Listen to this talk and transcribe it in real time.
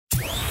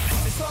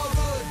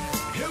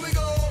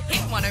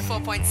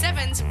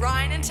104.7's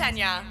Ryan and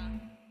Tanya.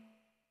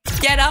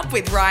 Get up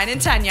with Ryan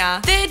and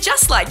Tanya. They're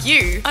just like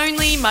you,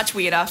 only much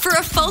weirder. For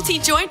a faulty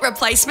joint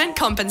replacement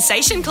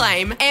compensation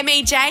claim,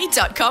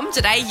 mej.com.au.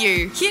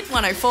 Hit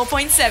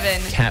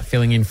 104.7. Kat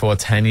filling in for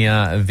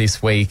Tanya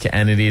this week,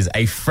 and it is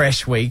a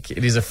fresh week.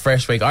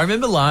 I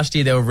remember last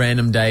year there were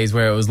random days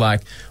where it was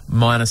like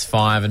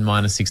 -5 and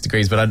 -6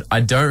 degrees, but I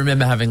don't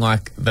remember having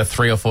like the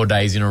 3 or 4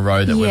 days in a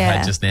row that we've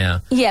had just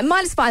now. Yeah,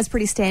 -5 is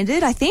pretty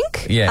standard, I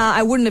think. Yeah.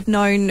 I wouldn't have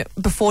known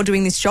before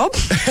doing this job,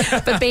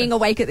 but being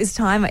awake at this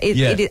time,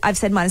 I've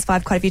said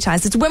 -5 quite a few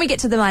times. It's when we get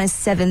to the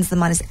 -7s, the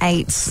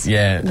 -8s,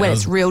 when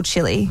it's real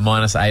chilly.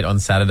 -8 on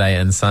Saturday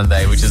and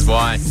Sunday, which is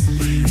why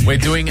we're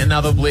doing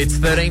another Blitz,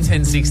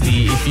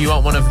 13-10-60. If you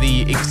want one of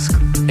the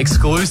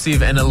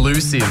exclusive and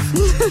elusive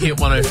Hit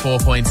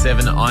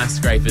 104.7 ice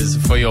scrapers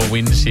for your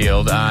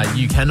windshield,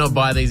 you cannot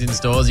buy these in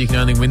stores. You can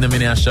only win them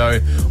in our show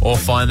or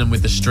find them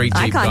with the street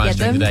Jeep guys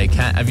during the day.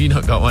 Kat, have you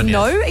not got one yet?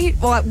 No.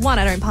 Well, one,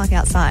 I don't park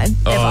outside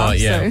ever.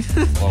 Yeah.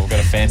 So. Well, we've got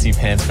a fancy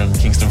pants from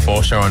Kingston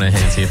Foreshore on our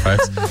hands here,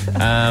 folks.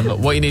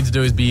 What you need to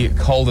do is be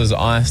cold as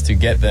ice to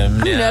get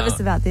them. I'm nervous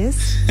about this.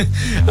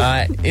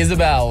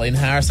 Isabel in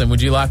Harrison,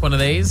 would you like one of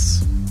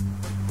these?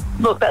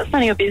 Look, that's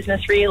none of your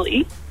business,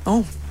 really.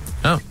 Oh,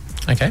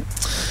 okay.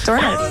 It's all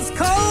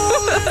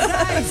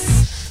right.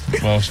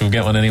 Well, she'll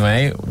get one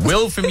anyway.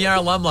 Will from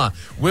Yarralumla.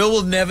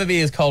 Will never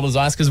be as cold as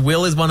ice because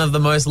Will is one of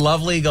the most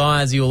lovely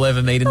guys you will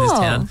ever meet in this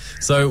town.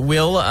 So,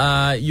 Will,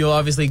 you're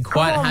obviously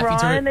quite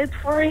happy Ryan, it's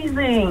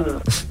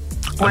freezing.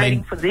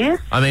 Waiting for this?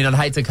 I mean, I'd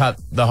hate to cut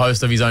the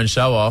host of his own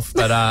show off,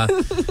 but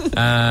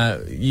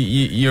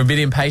you're a bit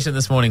impatient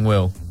this morning,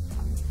 Will.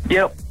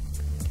 Yep.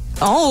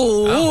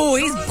 Oh,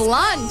 he's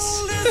blunt.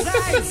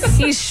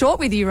 He's short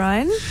with you,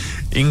 Ryan.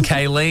 In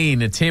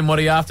Kayleen. Tim, what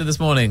are you after this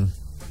morning?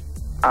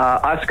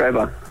 Ice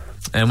scraper.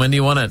 And when do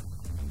you want it?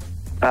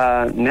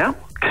 Now?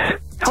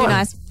 Too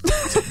nice.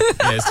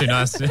 Yeah, it's too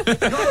nice. No,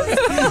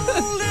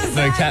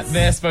 Kat,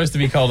 they're supposed to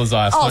be cold as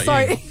ice. Oh, not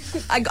sorry.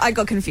 You. I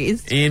got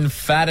confused. In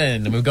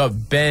Fadden, we've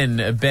got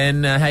Ben.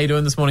 Ben, how you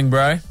doing this morning,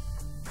 bro?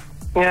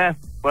 Yeah,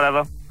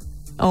 whatever.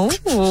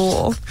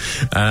 Oh.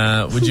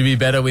 Would you be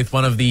better with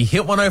one of the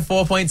Hit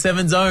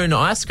 104.7's own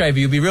ice scraper?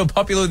 You'll be real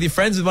popular with your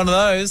friends with one of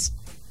those.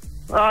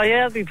 Oh,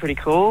 yeah, that'd be pretty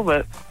cool,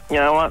 but you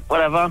know what?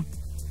 Whatever.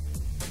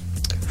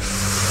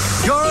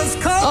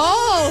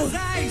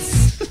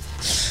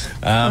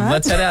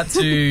 Let's head out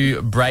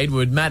to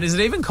Braidwood. Matt, is it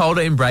even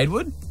colder in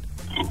Braidwood?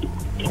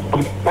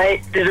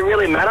 Hey, does it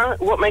really matter?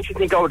 What makes you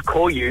think I would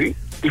call you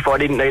if I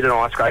didn't need an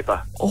ice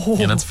scraper? Oh.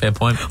 Yeah, that's a fair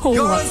point.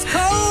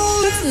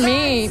 That's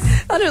mean.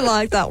 I don't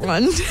like that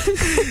one.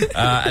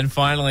 And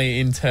finally,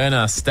 in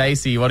Turner,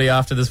 Stacey, what are you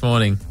after this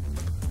morning?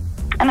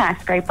 An ice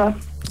scraper.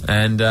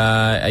 And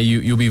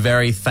you'll be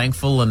very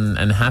thankful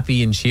and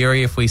happy and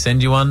cheery if we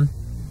send you one?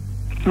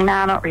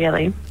 Nah, not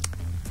really.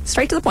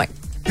 Straight to the point.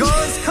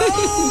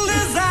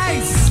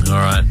 All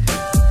right.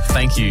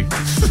 Thank you.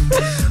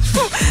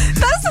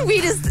 That's the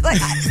weirdest.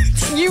 Like,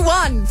 you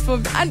won.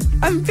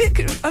 I'm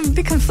a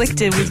bit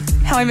conflicted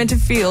with how I meant to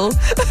feel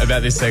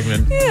about this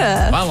segment.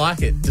 Yeah, I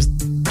like it. Just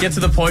get to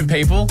the point,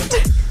 people.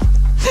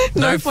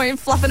 No point in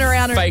fluffing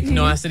around. Fake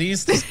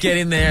niceties. Just get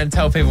in there and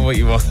tell people what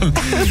you want.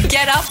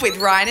 Get up with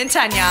Ryan and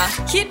Tanya.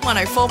 Hit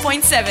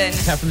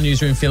 104.7. Kat from the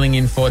newsroom filling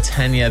in for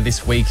Tanya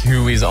this week,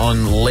 who is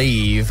on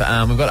leave.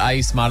 We've got Are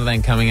You Smarter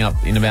Than coming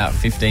up in about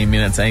 15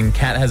 minutes, and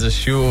Kat has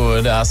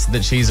assured us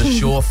that she's a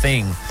sure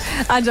thing.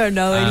 I don't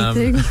know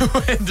anything.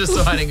 We're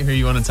deciding who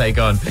you want to take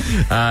on.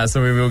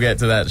 So we will get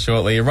to that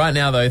shortly. Right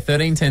now, though,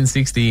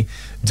 13-10-60.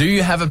 Do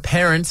you have a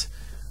parent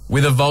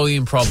with a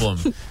volume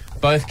problem?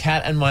 Both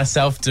Kat and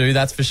myself do,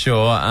 that's for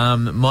sure.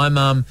 My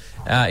mum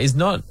is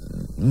not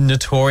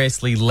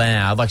notoriously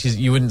loud. Like,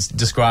 you wouldn't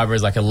describe her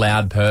as like a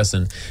loud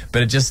person,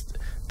 but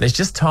there's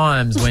just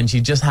times when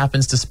she just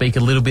happens to speak a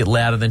little bit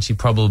louder than she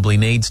probably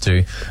needs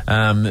to.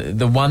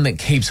 The one that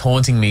keeps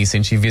haunting me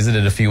since she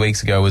visited a few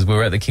weeks ago was we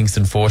were at the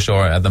Kingston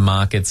Foreshore at the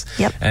markets.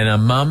 Yep. And her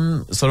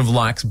mum sort of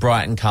likes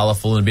bright and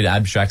colourful and a bit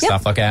abstract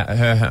stuff. Like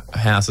her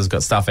house has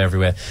got stuff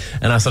everywhere.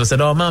 And I sort of said,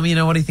 oh, Mum,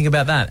 what do you think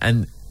about that?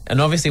 And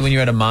obviously when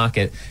you're at a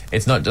market,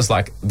 it's not just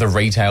like the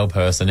retail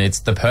person, it's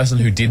the person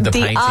who did the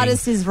painting. The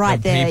artist is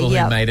right there, people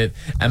who made it.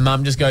 And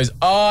Mum just goes,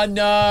 oh,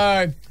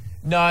 no,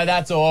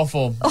 that's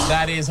awful.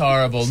 That is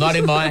horrible. Not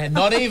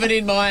even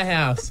in my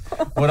house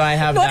would I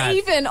have that. Not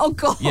even? Oh,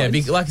 God. Yeah,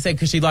 like I said,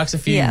 because she likes a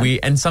few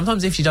weird, and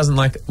sometimes if she doesn't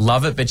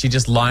love it, but she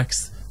just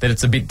likes that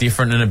it's a bit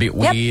different and a bit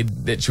weird,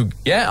 that she'll,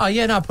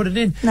 put it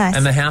in. Nice.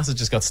 And the house has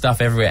just got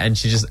stuff everywhere, and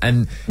she just,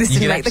 and this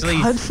you can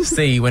actually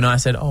see when I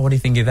said, oh, what do you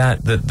think of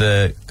that?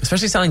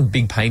 Especially selling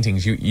big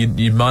paintings,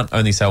 you might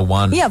only sell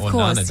one or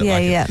none.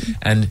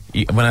 And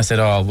when I said,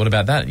 oh, what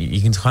about that? You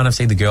can kind of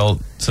see the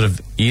girl sort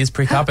of ears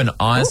prick up and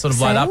eyes sort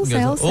of light up and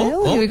goes,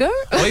 here we go.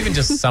 Or even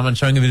just someone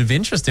showing a bit of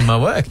interest in my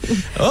work.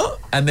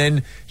 And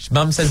then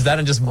Mum says that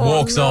and just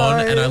walks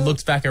on, and I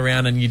looked back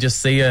around and you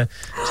just see her,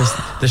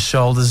 just the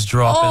shoulders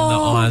drop and the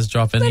eyes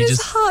drop, and you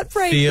just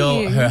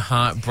feel her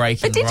heart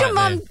breaking. But did your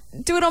mum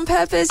do it on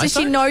purpose? Did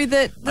she know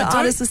that the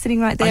artist was sitting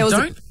right there?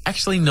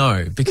 actually,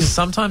 no, because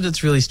sometimes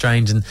it's really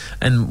strange,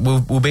 and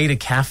we'll be at a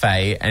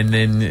cafe, and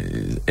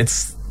then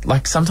it's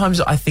like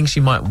sometimes I think she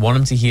might want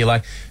him to hear,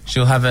 like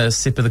she'll have a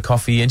sip of the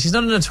coffee, and she's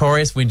not a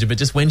notorious whinger, but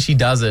just when she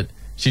does it,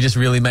 she just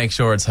really makes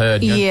sure it's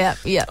heard. Yeah.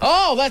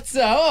 Oh, that's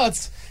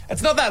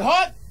it's not that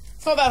hot.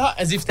 It's not that hot.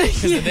 As if,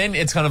 because then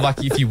it's kind of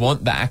like if you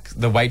want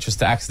the waitress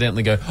to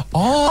accidentally go,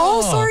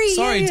 sorry,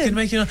 yeah. It's going to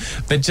make you.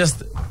 But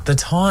just the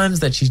times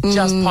that she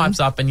just pipes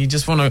up and you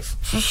just want to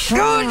just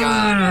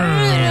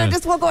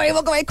walk away.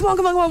 Come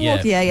on,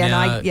 walk.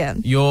 Yeah.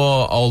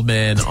 Your old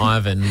man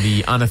Ivan,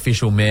 the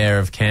unofficial mayor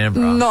of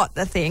Canberra, not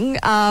the thing.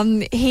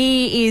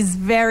 He is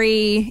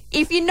very.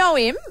 If you know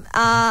him,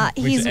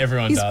 he's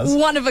does.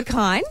 One of a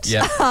kind.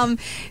 Yeah.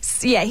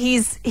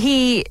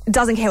 He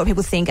doesn't care what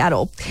people think at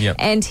all. Yep.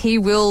 And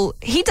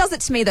he does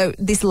it to me though,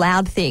 this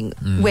loud thing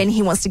when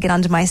he wants to get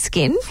under my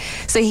skin.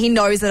 So he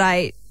knows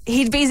that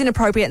he'd be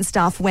inappropriate and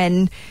stuff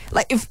when,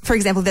 like, if, for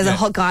example, there's a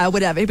hot guy or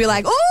whatever, he'd be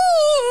like,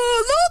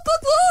 oh,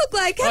 look,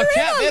 like, Kat,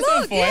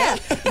 look. Yeah.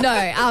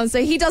 No,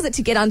 so he does it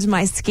to get under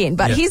my skin,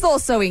 but he's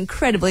also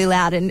incredibly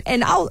loud and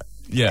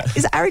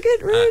is it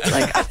arrogant, rude?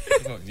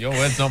 Your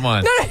words, not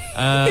mine.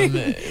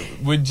 No.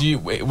 Would you,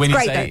 when you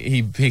say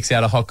he picks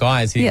out a hot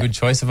guy, is he a good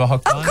choice of a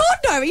hot guy? Oh, God,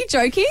 no. Are you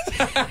joking?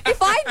 If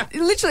I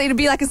literally, it'd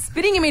be like a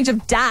spitting image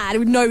of Dad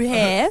with no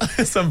hair.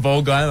 Some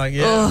bald guy,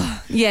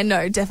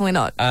 no, definitely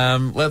not.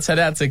 Let's head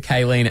out to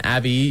Kayleen.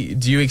 Abby,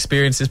 do you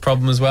experience this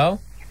problem as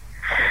well?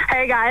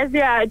 Hey, guys.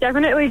 Yeah, I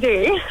definitely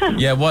do.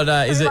 Yeah, what,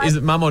 is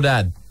it mum or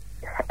dad?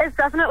 It's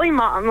definitely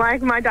mum.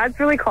 Like, my dad's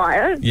really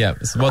quiet. Yeah,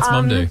 so what's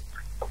mum do?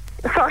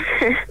 So,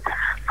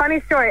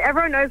 funny story.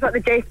 Everyone knows what the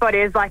G-spot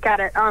is, like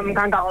at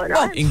Gungahlin,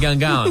 right? In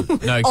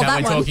Gungahlin. No,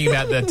 Kat, we're talking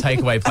about the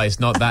takeaway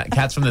place, not that.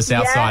 Kat's from the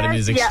south side and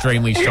is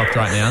extremely shocked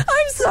right now.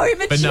 I'm so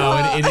immature. But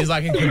no, it is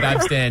like a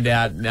kebab stand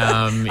out in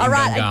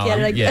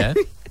Gungahlin. I get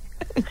it.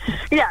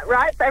 Yeah,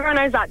 right? So everyone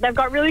knows that. They've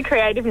got really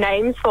creative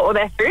names for all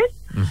their food.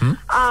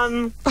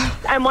 Mm-hmm.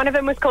 And one of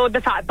them was called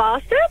the Fat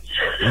Bastard.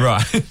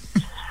 Right.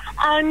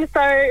 And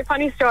so,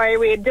 funny story,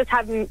 we had just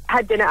had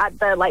dinner at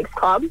the Lakes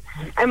Club,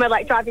 and we're,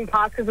 like, driving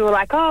past because we were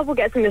like, oh, we'll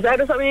get some dessert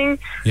or something.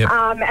 Yep.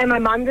 And my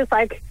mum just,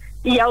 like,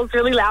 yells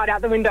really loud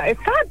out the window,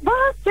 "Fat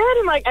bastard!"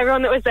 And, like,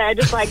 everyone that was there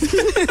just, like,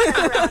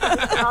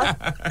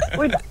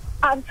 with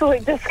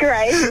absolute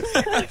disgrace.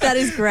 That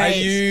is great. Are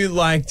you,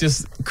 like,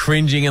 just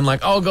cringing and like,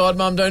 oh, God,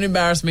 Mum, don't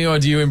embarrass me, or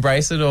do you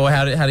embrace it, or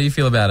how do you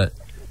feel about it?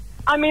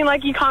 I mean,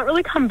 like, you can't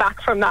really come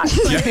back from that.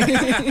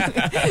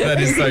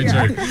 That is so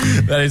true.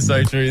 That is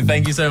so true.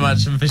 Thank you so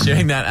much for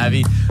sharing that,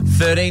 Abby.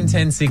 13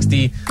 10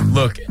 60.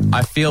 Look,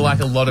 I feel like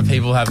a lot of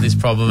people have this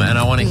problem, and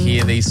I want to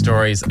hear these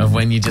stories of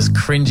when you're just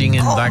cringing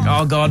and like,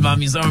 oh, God,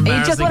 Mum, you're so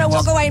embarrassing. You just want to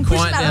walk away and push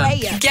that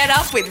away. Get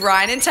up with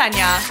Ryan and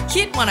Tanya.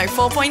 Hit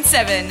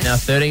 104.7. Now,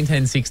 13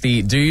 10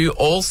 60. Do you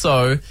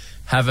also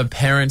have a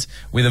parent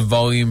with a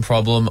volume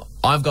problem?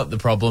 I've got the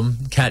problem.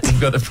 Kat,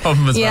 you've got the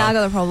problem as well. Yeah, I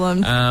got the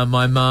problem.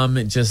 My mum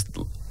just...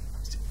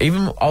 we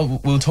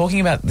were talking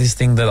about this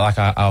thing that, like,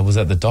 I was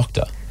at the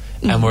doctor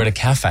and we're at a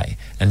cafe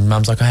and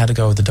Mum's like, I had to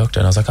go with the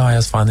doctor. And I was like, oh, yeah,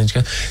 it's fine. Then she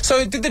goes,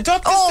 so did the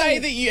doctor say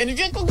that you... And if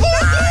you're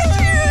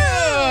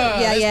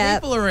there's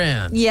people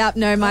around. Yeah,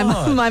 no,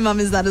 my mum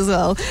is that as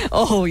well.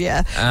 Oh,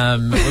 yeah.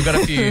 We've got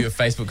a few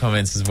Facebook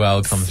comments as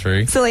well come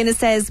through. Selena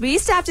says, we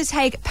used to have to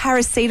take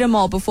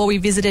paracetamol before we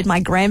visited my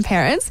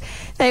grandparents.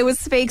 They would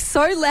speak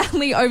so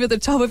loudly over the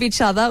top of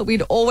each other,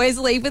 we'd always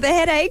leave with a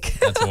headache.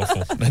 That's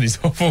awful. That is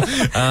awful.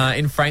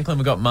 In Franklin,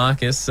 we've got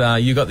Marcus.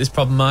 You got this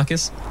problem,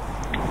 Marcus?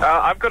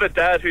 I've got a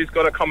dad who's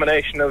got a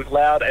combination of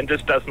loud and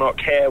just does not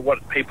care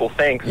what people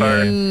think. So,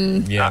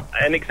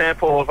 an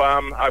example of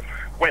I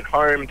went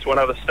home to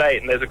another state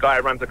and there's a guy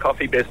who runs a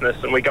coffee business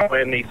and we go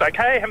in and he's like,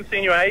 hey, haven't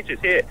seen you in ages.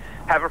 Here,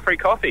 have a free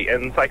coffee.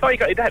 And it's like, oh, you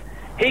got your dad.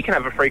 He can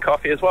have a free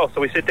coffee as well.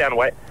 So we sit down and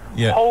wait.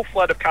 Yeah. Whole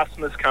flood of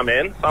customers come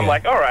in. So I'm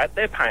like, all right,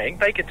 they're paying.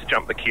 They get to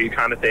jump the queue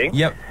kind of thing.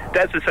 Yep.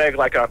 Dad's just saying,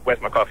 like, where's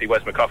my coffee?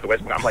 Where's my coffee?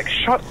 Where's my... I'm like,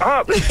 shut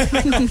up.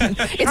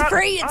 It's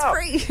free.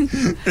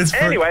 It's free.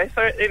 Anyway,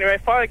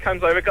 finally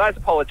comes over. Guy's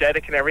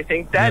apologetic and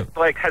everything. Dad,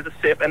 like, has a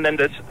sip and then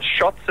just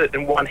shots it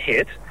in one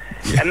hit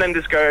and then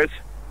just goes,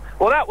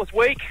 well, that was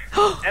weak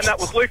and that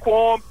was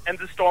lukewarm, and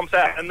just storms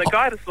out. And the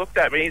guy just looked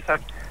at me. He's like,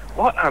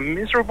 what a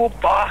miserable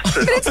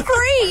bastard. But it's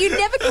free. You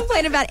never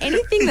complain about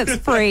anything that's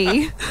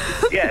free.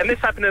 Yeah, and this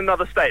happened in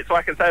another state, so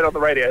I can say it on the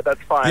radio.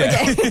 That's fine.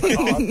 Yeah.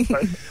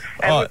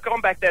 We've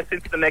gone back there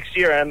since the next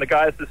year, and the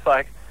guy's just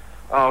like,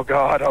 oh,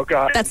 God.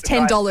 That's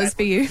 $10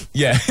 for you.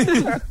 Yeah.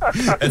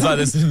 It's like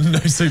there's no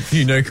soup for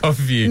you, no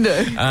coffee for you.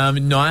 No.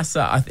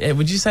 Nisa,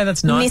 would you say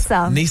that's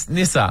Nisa?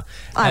 Nissa.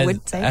 I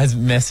would say. Has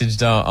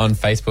messaged on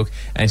Facebook,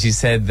 and she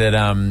said that,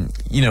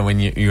 when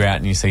you're out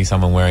and you see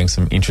someone wearing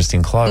some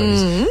interesting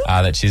clothes,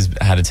 that she's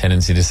had a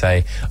tendency to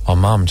say, oh,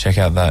 Mum, check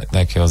out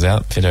that girl's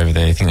outfit over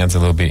there. You think that's a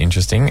little bit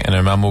interesting? And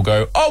her mum will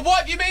go, oh,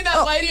 what? You mean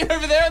that lady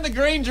over there in the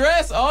green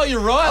dress? Oh,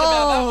 you're right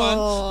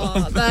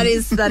about that one.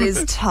 that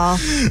is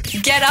tough.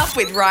 Get up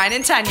with Ryan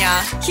and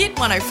Tanya. Hit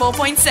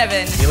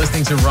 104.7. You're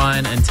listening to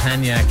Ryan and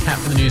Tanya. Kat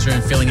from the newsroom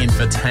filling in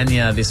for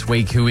Tanya this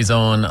week, who is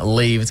on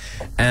leave.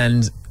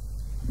 And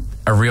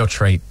a real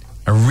treat.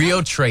 A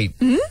real treat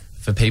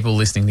for people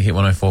listening to Hit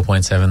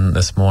 104.7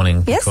 this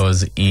morning, Yes.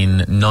 because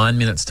in 9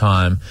 minutes'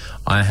 time,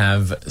 I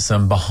have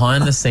some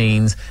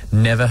behind-the-scenes,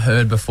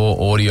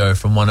 never-heard-before audio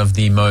from one of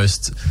the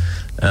most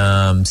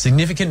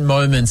significant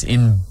moments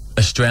in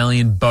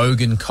Australian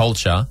bogan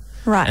culture.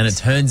 Right. And it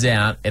turns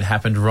out it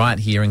happened right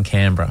here in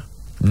Canberra.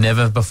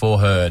 Never before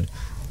heard.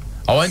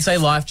 I won't say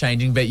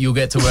life-changing, but you'll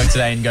get to work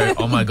today and go,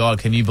 oh my God,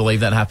 can you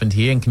believe that happened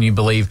here? And can you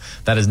believe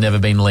that has never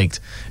been leaked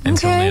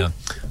until Okay. now?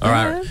 All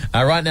right.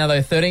 Right now, though,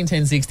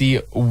 131060,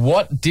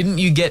 what didn't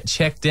you get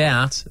checked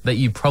out that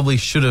you probably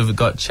should have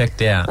got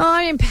checked out? Oh,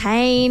 I'm in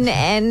pain,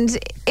 and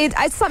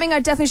it's something I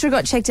definitely should have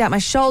got checked out. My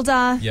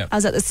shoulder. Yep. I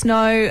was at the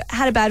snow,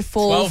 had a bad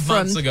fall 12 from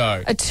months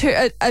ago.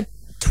 a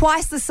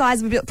twice the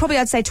size of probably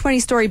I'd say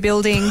 20-story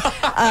building.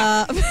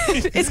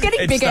 It's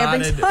getting It bigger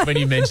every started time. when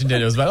you mentioned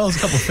it. It was like, oh, it's a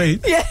couple of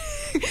feet. Yeah.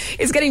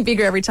 It's getting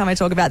bigger every time I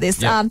talk about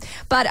this. Yep.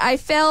 But I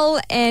fell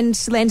and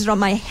landed on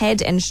my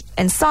head and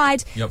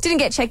side. Yep. Didn't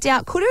get checked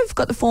out. Could have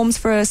got the forms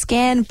for a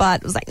scan,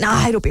 but was like,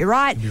 nah, it'll be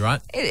right. It'll be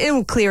right.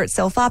 It'll clear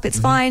itself up. It's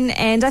fine.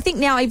 And I think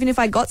now, even if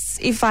I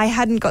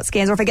hadn't got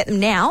scans, or if I get them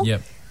now,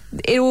 Yep.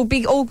 it will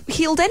be all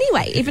healed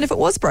anyway, even if it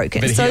was broken.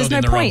 But so healed there's no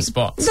in the wrong point.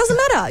 spots. It doesn't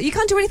matter. You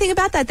can't do anything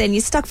about that then.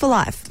 You're stuck for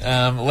life.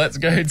 Let's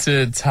go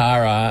to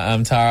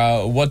Tara.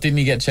 Tara, what didn't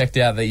you get checked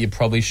out that you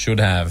probably should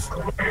have?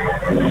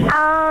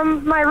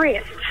 My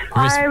wrist.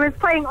 Wrist. I was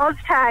playing Oz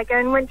tag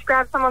and went to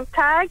grab someone's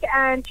tag,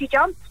 and she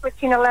jumped, which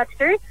you're not allowed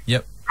to do,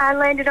 Yep. and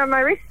landed on my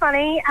wrist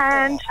funny,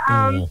 and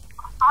Oh.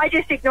 I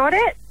just ignored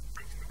it.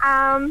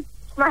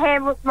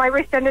 My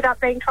wrist ended up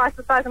being twice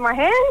the size of my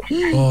hand,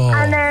 Oh.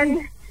 and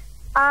then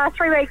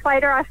 3 weeks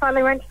later, I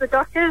finally went to the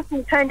doctors,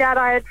 and it turned out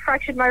I had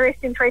fractured my wrist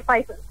in 3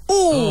 places.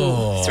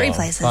 Oh. 3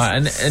 places. Right,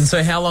 and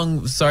so how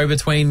long,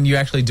 between you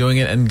actually doing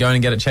it and going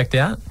and get it checked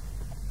out?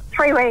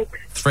 3 weeks.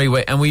 3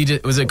 weeks. And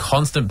was it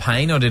constant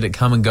pain, or did it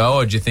come and go,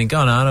 or did you think,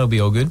 oh no, it'll be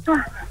all good?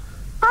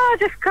 Oh,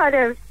 just kind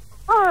of,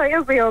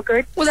 it'll be all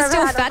good. Was it Never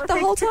still had fat other the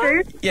whole things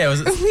to time? do. Yeah, was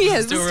it Yeah,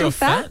 was still it real still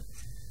fat?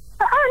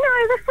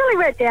 Oh, no, they fully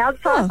went down,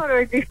 so I Oh. thought it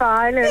would be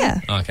fine. And Yeah.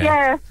 Okay.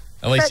 Yeah.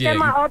 At least But then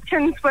my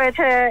options were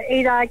to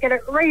either get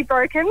it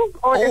re-broken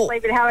or Oh. just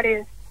leave it how it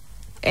is.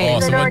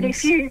 And so It what- already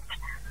fused.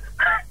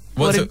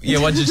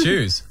 what'd you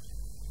choose?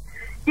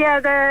 Yeah,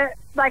 the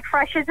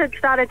fractures had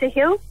started to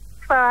heal,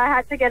 so I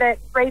had to get it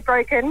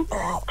re-broken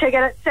to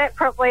get it set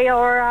properly,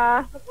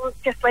 or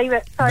just leave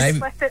it. So I Maybe-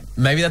 just left it.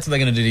 Maybe that's what they're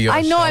going to do to your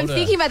I know, I'm shoulder.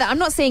 thinking about that. I'm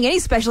not seeing any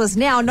specialist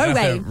now. No You have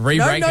way. to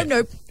re-break it.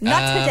 No. Not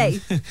today.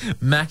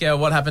 Macca,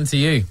 what happened to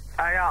you?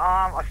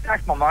 I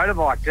smashed my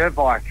motorbike, dirt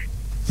bike,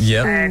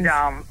 Yep. and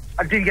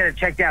I didn't get it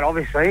checked out,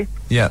 obviously.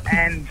 Yep.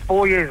 And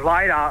 4 years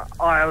later,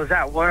 I was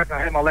at work, I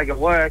hurt my leg at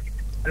work,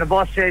 and the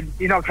boss said,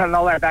 you're not coming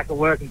all the way back to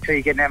work until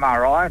you get an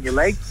MRI on your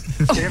leg.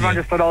 And everyone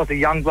just thought I was a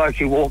young bloke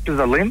who walked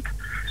with a limp.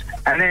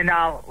 And then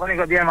when I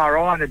got the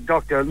MRI, and the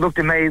doctor looked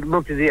at me,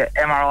 looked at the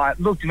MRI,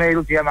 looked at me,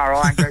 looked at the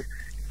MRI, and goes,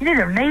 you need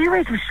a knee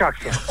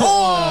reconstruction.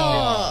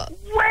 Oh.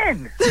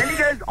 When? And he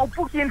goes, I'll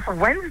book you in for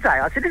Wednesday.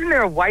 I said, isn't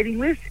there a waiting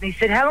list? And he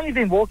said, how long have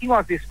you been walking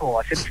like this for?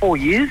 I said, 4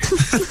 years.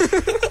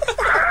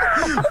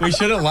 We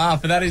shouldn't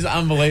laugh, but that is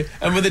unbelievable.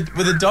 And were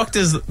the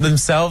doctors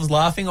themselves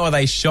laughing, or were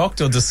they shocked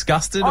or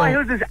disgusted? Oh, he Or...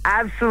 was just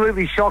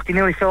absolutely shocked. He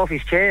nearly fell off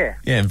his chair.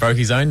 Yeah, and broke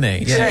his own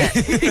knee. Yeah.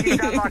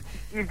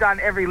 You've done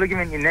every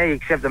ligament in your knee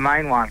except the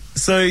main one.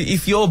 So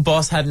if your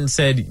boss hadn't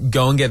said,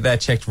 go and get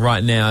that checked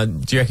right now,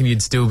 do you reckon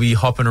you'd still be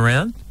hopping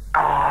around?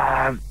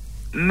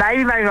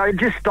 Maybe it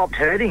just stopped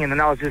hurting, and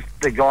then I was just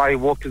the guy who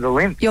walked with a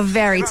limp. You're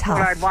very I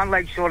thought I had tough. one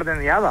leg shorter than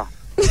the other.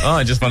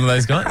 Oh, just one of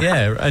those guys?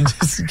 Yeah, and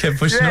just kept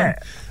pushing Yeah.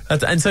 on.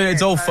 And so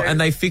it's all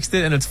and they fixed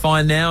it and it's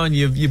fine now and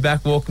you're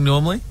back walking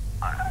normally?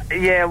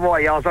 Yeah, I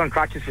was on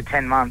crutches for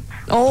 10 months.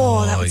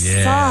 Oh, that would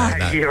yeah. suck.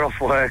 That- A year off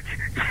work.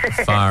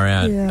 Far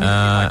out. Yeah.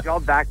 My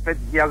job back, but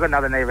yeah, I got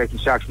another knee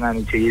reconstruction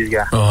only 2 years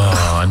ago.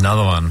 Oh,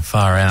 another one.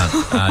 Far out.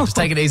 Just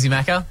take it easy,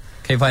 Macca.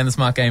 Keep playing the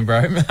smart game, bro.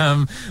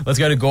 Let's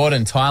go to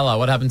Gordon. Tyler,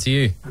 what happened to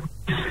you?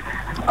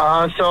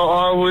 So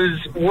I was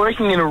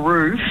working in a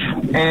roof,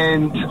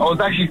 and I was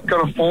actually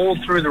going to fall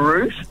through the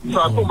roof. So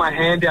I put my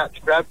hand out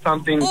to grab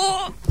something, and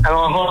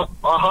I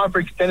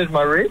hyperextended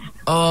my wrist.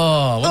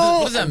 Oh,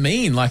 what does that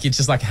mean? Like it's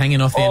just like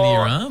hanging off the end of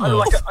your arm?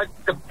 Or?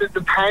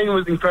 The pain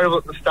was incredible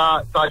at the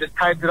start, so I just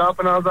taped it up,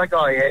 and I was like,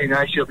 oh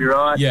yeah, she'll be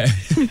right. Yeah.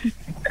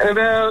 And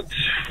about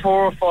 4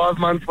 or 5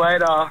 months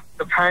later,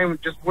 the pain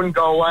just wouldn't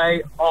go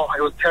away. Oh,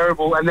 it was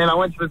terrible. And then I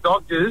went to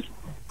the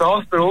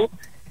hospital,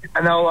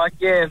 and they were like,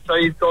 yeah, so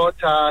you've got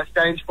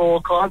stage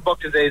 4 Klein-Bock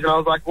disease. And I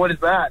was like, what is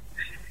that?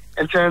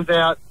 And turns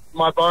out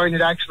my bone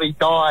had actually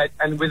died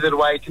and withered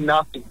away to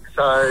nothing.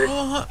 So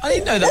Oh, I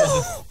didn't know that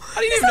was I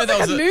didn't even know that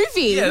like was a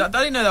movie. Yeah, I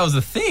didn't know that was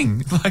a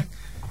thing. Like,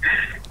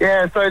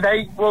 yeah, so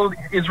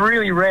it's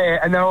really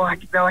rare, and they're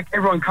like,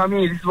 everyone come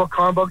here, this is what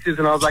Klein-Bock is.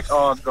 And I was like,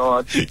 oh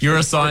god. you're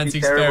a science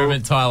That'd be terrible.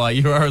 experiment, Tyler.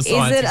 You are a Is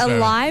science it experiment.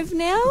 alive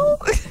now?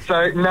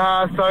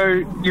 So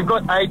you've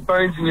got 8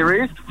 bones in your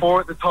wrist,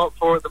 4 at the top,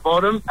 4 at the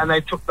bottom, and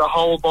they took the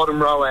whole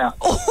bottom row out.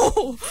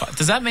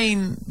 Does that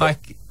mean,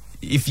 like,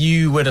 if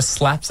you were to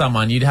slap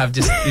someone, you'd have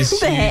just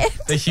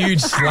the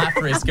huge slap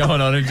wrist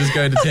going on and just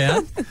go to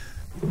town?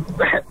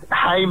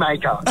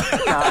 Haymaker.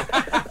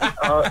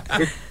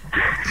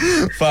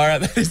 Far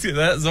out.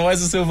 That's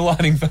always a silver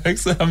lining,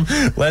 folks.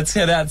 Let's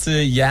head out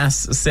to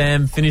Yas.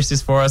 Sam, finish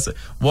this for us.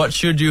 What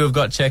should you have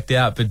got checked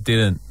out but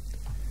didn't?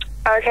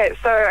 Okay,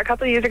 so a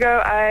couple of years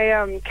ago,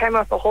 I came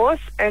off a horse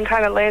and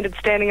kind of landed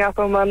standing up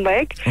on one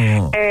leg,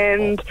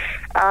 and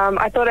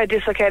I thought I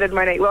dislocated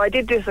my knee. Well, I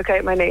did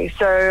dislocate my knee,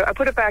 so I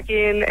put it back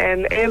in,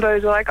 and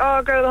ambos were like,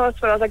 "Oh, go to the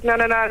hospital." I was like, "No,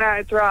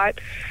 it's right."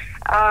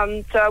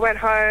 So I went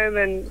home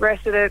and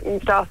rested it and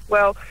stuff.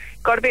 Well,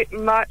 got a bit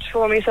much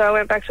for me, so I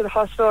went back to the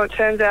hospital. It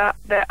turns out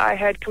that I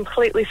had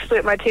completely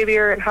split my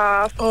tibia in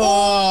half.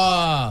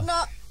 Oh!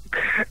 No.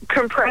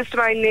 Compressed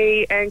my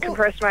knee and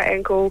compressed my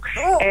ankle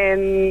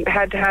and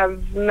had to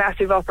have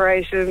massive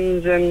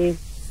operations and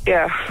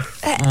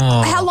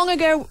How long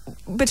ago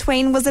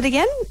between was it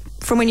again?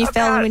 From when you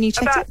fell and when you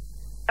checked it?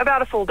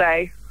 About a full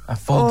day. A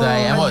full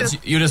day. And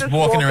what, you're just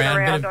walking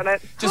around on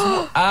it. Just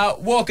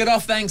walk it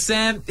off, thanks,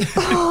 Sam.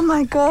 Oh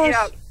my gosh.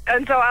 Yeah.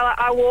 And so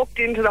I walked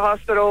into the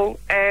hospital,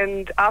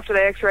 and after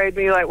they x-rayed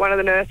me, like, one of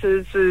the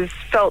nurses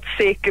felt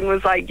sick and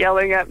was like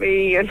yelling at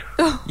me. And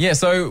yeah,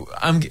 so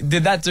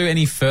did that do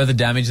any further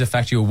damage, the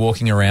fact you were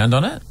walking around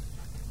on it?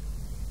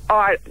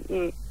 I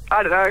don't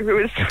know.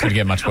 It could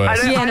get much worse.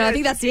 I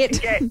think that's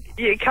it.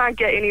 You can't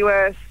get any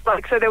worse.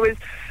 Like, so there was,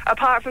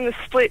 apart from the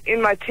split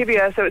in my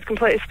tibia, so it's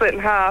completely split in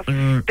half,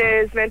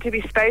 there's meant to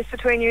be space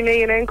between your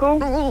knee and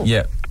ankle.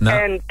 Yeah. No.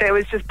 And there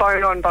was just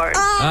bone on bone.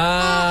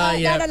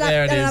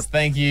 There it is.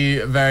 Thank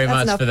you very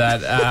much for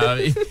that.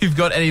 If you've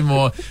got any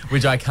more,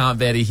 which I can't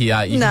bear to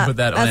hear, you can put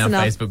that on our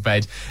Facebook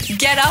page.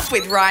 Get up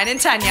with Ryan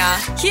and Tanya.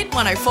 Hit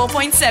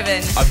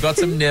 104.7. I've got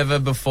some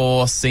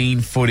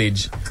never-before-seen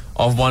footage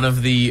of one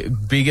of the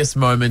biggest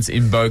moments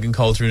in bogan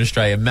culture in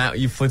Australia. Matt,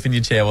 you're flipping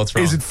your chair. What's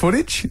wrong? Is it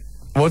footage?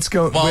 What's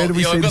going? Well, where do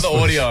we see we've got this the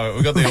footage? audio.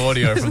 We've got the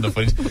audio from the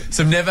footage.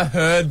 Some never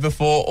heard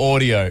before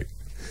audio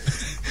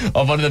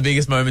of one of the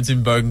biggest moments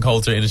in bogan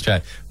culture in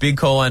Australia. Big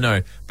call, I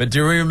know. But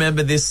do we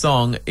remember this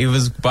song? It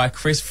was by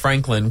Chris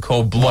Franklin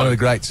called Blow. One of the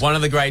greats. One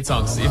of the great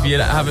songs. If you're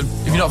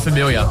not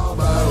familiar.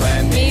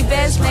 Me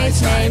best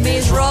mate's name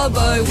is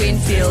Robbo.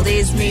 Winfield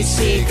is me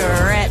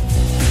cigarette.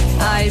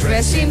 I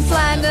dress in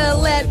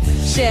flannelette.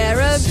 Share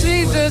a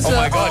Jesus. Oh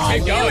my God,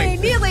 keep going.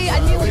 I nearly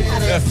had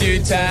it. A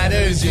few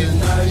tattoos.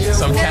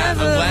 Some cat. I'm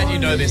glad you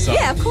know this song.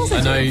 Yeah, of course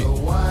I do.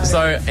 So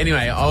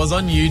anyway, I was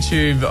on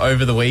YouTube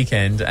over the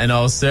weekend and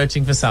I was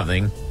searching for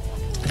something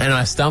and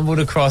I stumbled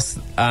across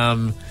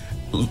for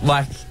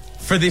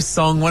this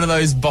song, one of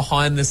those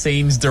behind the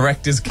scenes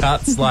director's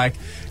cuts, like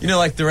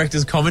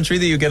director's commentary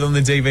that you get on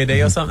the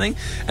DVD or something.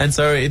 And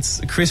so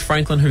it's Chris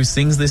Franklin who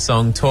sings this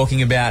song,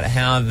 talking about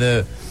how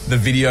the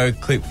video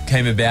clip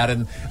came about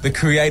and the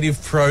creative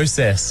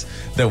process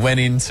that went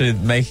into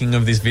making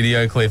of this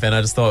video clip. And I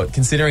just thought,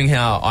 considering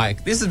how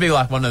this would be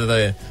like one of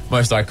the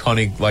most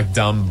iconic, like,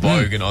 dumb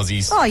bogan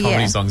Aussie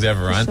comedy songs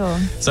ever, right? Sure.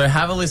 So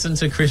have a listen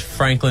to Chris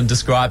Franklin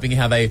describing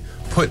how they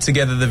put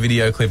together the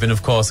video clip, and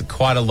of course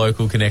quite a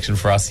local connection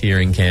for us here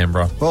in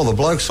Canberra. Well, the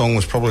bloke song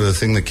was probably the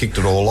thing that kicked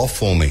it all off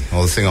for me,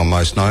 or the thing I'm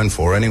most known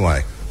for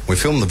anyway. We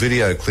filmed the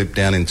video clip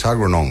down in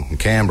Tuggeranong in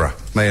Canberra.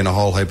 Me and a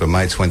whole heap of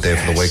mates went there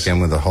for the weekend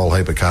with a whole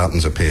heap of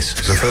cartons of piss. It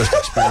was the first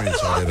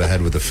experience I'd ever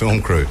had with the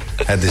film crew.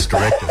 Had this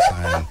director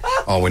saying,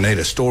 we need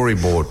a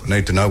storyboard. We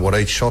need to know what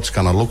each shot's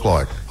going to look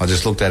like. I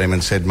just looked at him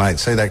and said, mate,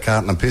 see that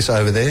carton of piss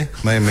over there?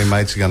 Me and my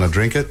mates are going to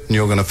drink it and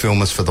you're going to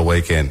film us for the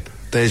weekend.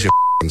 There's your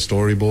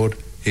storyboard.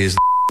 Here's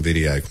the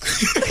video.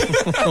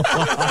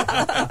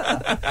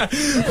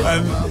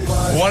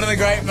 One of the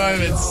great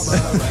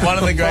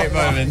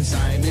moments.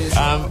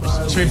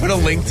 Should we put a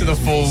link to the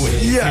full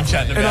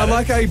chatting about and I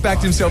like how he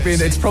backed himself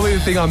in. It's probably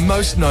the thing I'm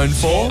most known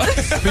for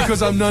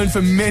because I'm known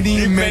for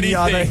many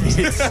other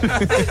hits.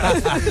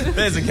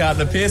 There's a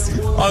carton of piss.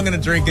 I'm going to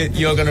drink it.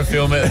 You're going to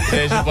film it.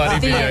 There's your bloody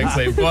video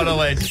clip. What a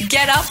legend.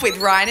 Get up with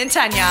Ryan and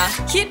Tanya.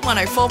 Hit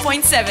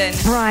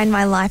 104.7. Ryan,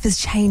 my life has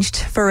changed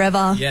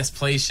forever. Yes,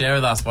 please share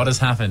with us what has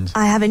happened.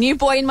 I have a new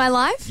boy in my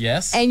life.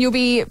 Yes. And you'll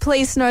be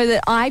pleased to know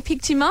that I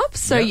picked him up.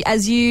 So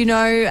as you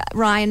know,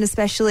 Ryan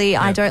especially,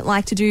 I don't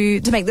like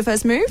to make the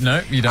first move.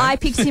 No, you don't. I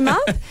picked him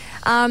up.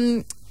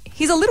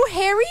 He's a little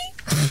hairy,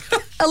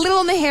 a little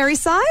on the hairy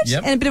side,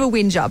 and a bit of a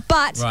whinger.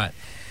 But right.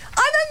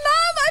 I'm a mum.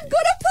 I've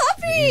got a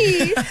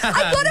puppy.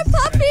 I've got a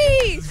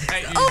puppy.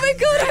 Oh my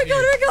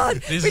God.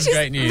 This Which is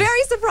great news.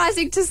 Very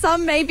surprising to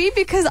some maybe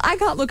because I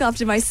can't look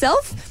after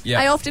myself. Yep.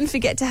 I often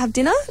forget to have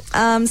dinner.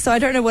 So I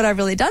don't know what I've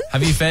really done.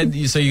 Have you fed?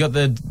 So you got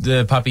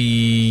the puppy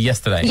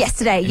yesterday?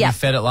 Yesterday, You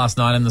fed it last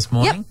night and this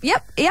morning?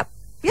 Yep.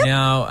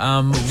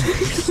 Now,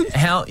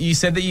 how you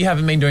said that you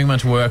haven't been doing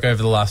much work over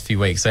the last few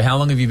weeks. So how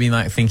long have you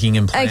been thinking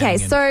and planning? Okay,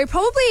 so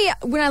probably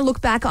when I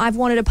look back, I've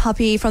wanted a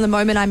puppy from the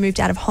moment I moved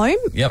out of home.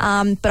 Yep.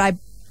 But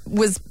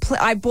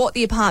I bought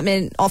the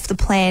apartment off the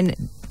plan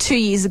 2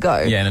 years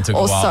ago. Yeah, and it took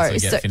a while to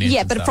get finished.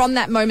 Yeah, and but stuff. from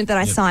that moment that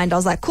I signed, I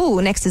was like,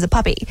 cool, next is a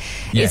puppy.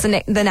 Yeah. It's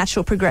the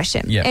natural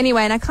progression. Yeah.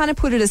 Anyway, and I kind of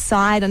put it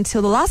aside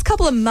until the last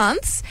couple of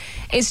months.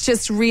 It's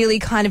just really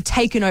kind of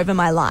taken over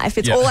my life.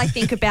 It's all I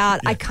think about.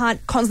 I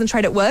can't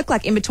concentrate at work,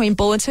 like in between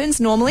bulletins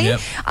normally.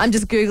 Yep. I'm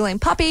just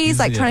Googling puppies,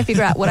 like trying to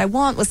figure out what I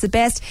want, what's the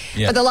best.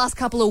 Yep. But the last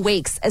couple of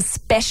weeks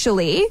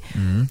especially,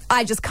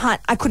 I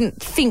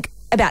couldn't think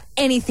about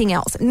anything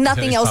else.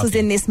 Nothing else was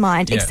in this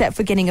mind except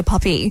for getting a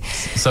puppy.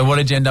 So what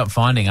did you end up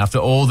finding? After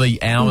all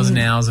the hours and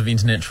hours of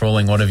internet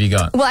trawling, what have you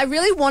got? Well, I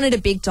really wanted a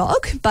big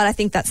dog, but I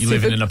think that's You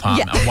live in an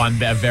apartment,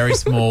 a very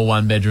small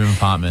one-bedroom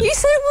apartment. You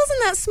said it wasn't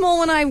that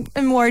small, and I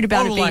am worried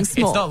about it being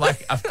small. It's not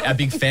like a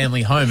big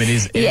family home. It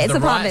is it's the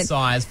apartment. right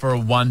size for a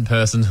one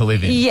person to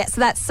live in. Yes,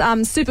 that's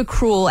super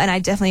cruel, and I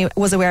definitely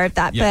was aware of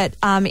that. Yep.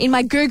 But in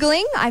my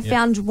Googling, I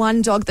found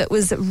one dog that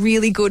was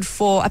really good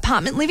for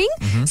apartment living,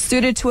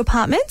 suited to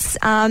apartments,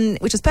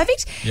 which is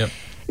perfect. Yep.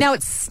 Now,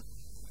 it's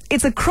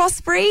a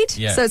crossbreed,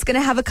 so it's going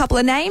to have a couple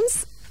of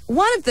names.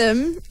 One of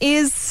them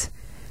is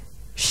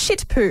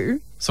Shit Poo.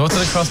 So what's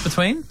it a cross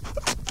between?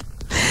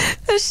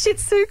 A Shih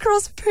Tzu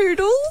cross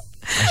poodle.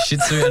 A Shih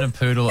Tzu and a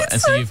poodle,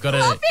 and so you've got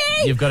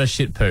a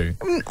shit poo.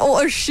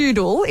 Or a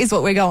shoodle is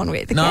what we're going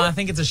with. Okay? No, I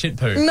think it's a shit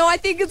poo. No, I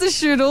think it's a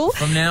shoodle.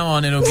 From now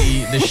on, it'll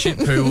be the shit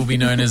poo will be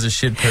known as a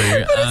shit poo.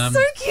 But it's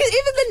so cute.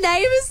 Even the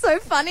name is so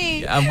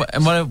funny.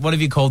 And what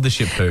have you called the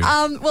shit poo?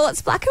 Well,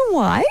 it's black and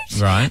white.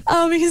 Right.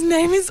 His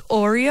name is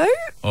Oreo.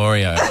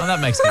 Oreo. Oh,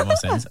 that makes a bit more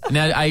sense.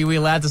 Now, are we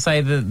allowed to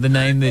say the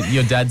name that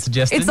your dad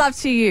suggested? It's up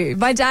to you.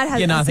 My dad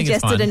has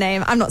suggested a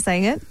name. I'm not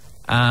saying it.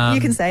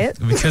 You can say it.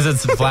 Because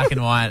it's black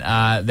and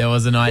white, there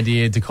was an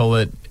idea to call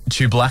it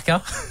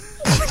Chewbacca.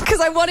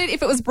 Because I wanted,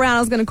 if it was brown, I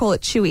was going to call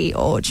it Chewy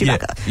or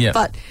Chewbacca. Yeah.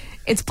 But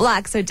it's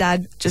black, so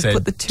Dad just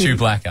put the two.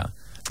 Chewbacca.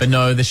 But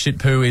no, the shit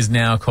poo is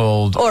now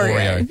called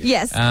Oreo.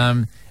 Yes.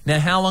 Now,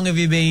 how long have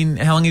you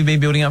been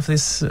building up for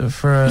this?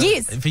 For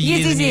years. For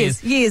years.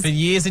 For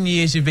years and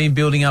years, you've been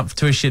building up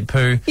to a shit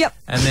poo. Yep.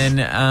 And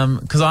then,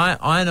 because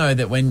I know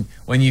that when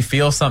you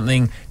feel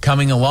something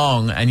coming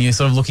along and you're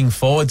sort of looking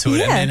forward to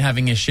it, and then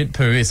having a shit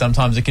poo,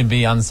 sometimes it can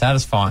be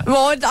unsatisfying.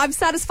 Well, I'm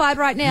satisfied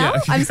right now. Yeah.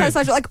 I'm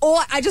satisfied.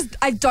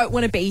 I don't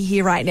want to be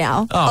here right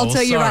now. I'll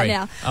tell you right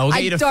now. I'll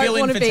get you to fill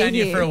in for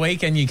Tanya for a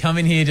week, and you come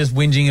in here just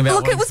whinging about.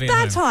 Look, it was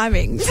bad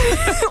timing.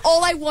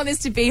 All I want is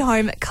to be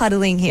home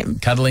cuddling him.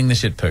 Cuddling the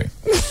shit poo.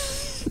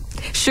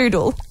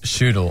 Shoodle.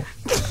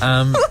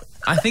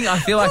 I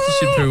feel like the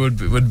shit poo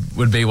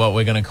would be what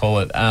we're going to call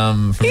it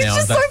from He's now on.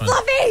 just so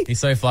fluffy. He's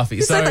so fluffy.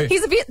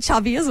 He's a bit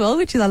chubby as well,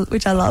 which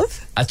I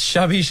love. A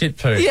chubby shit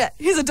poo. Yeah,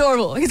 he's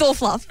adorable. He's all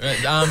fluff.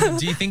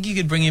 Do you think you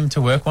could bring him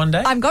to work one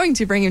day? I'm going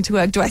to bring him to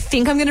work. Do I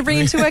think I'm going to bring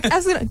him to work?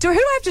 Absolutely. Who do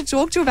I have to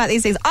talk to about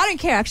these things? I don't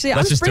care, actually.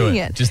 I'm just bringing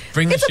it. Just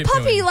bring the shit poo. It's a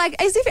puppy, like,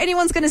 as if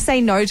anyone's going to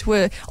say no to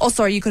a, oh,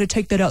 sorry, you've got to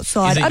take that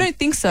outside. I don't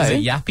think so. Is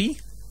it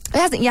yappy? It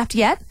hasn't yapped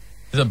yet.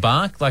 Does it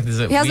bark? Like, does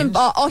it He hasn't.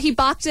 He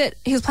barked it.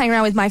 He was playing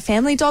around with my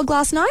family dog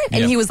last night,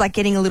 and he was like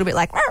getting a little bit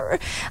like.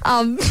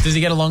 Does he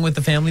get along with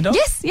the family dog?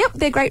 Yes. Yep.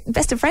 They're great,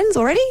 best of friends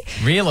already.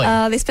 Really?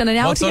 They spent an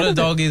hour What together. sort of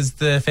dog is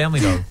the family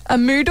dog? A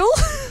Moodle.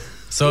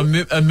 So a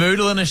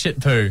Moodle and a shit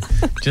poo,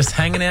 just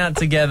hanging out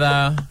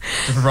together,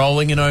 just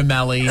rolling in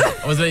O'Malley.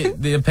 Was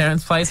it the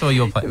parents' place or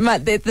your place?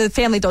 The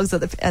family dog's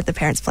at the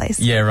parents' place.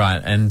 Yeah,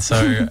 right. And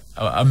so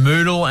a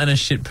Moodle and a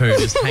shit poo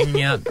just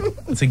hanging out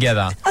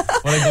together.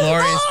 What a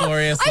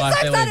glorious life. I'm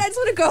so excited. I just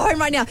want to go home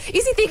right now.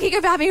 Is he thinking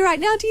about me right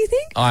now, do you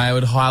think? I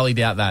would highly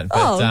doubt that.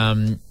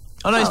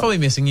 But he's probably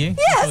missing you. Yes.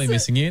 He's probably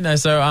missing you. No,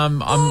 so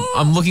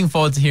I'm looking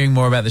forward to hearing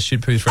more about the shit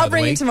poos throughout the week. I'll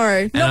bring him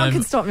tomorrow. No one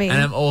can stop me.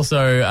 And I'm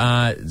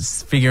also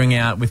figuring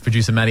out with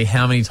producer Maddie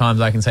how many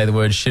times I can say the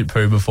word shit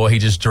poo before he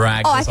just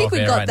drags us off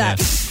air right now.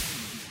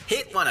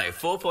 Hit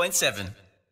 104.7.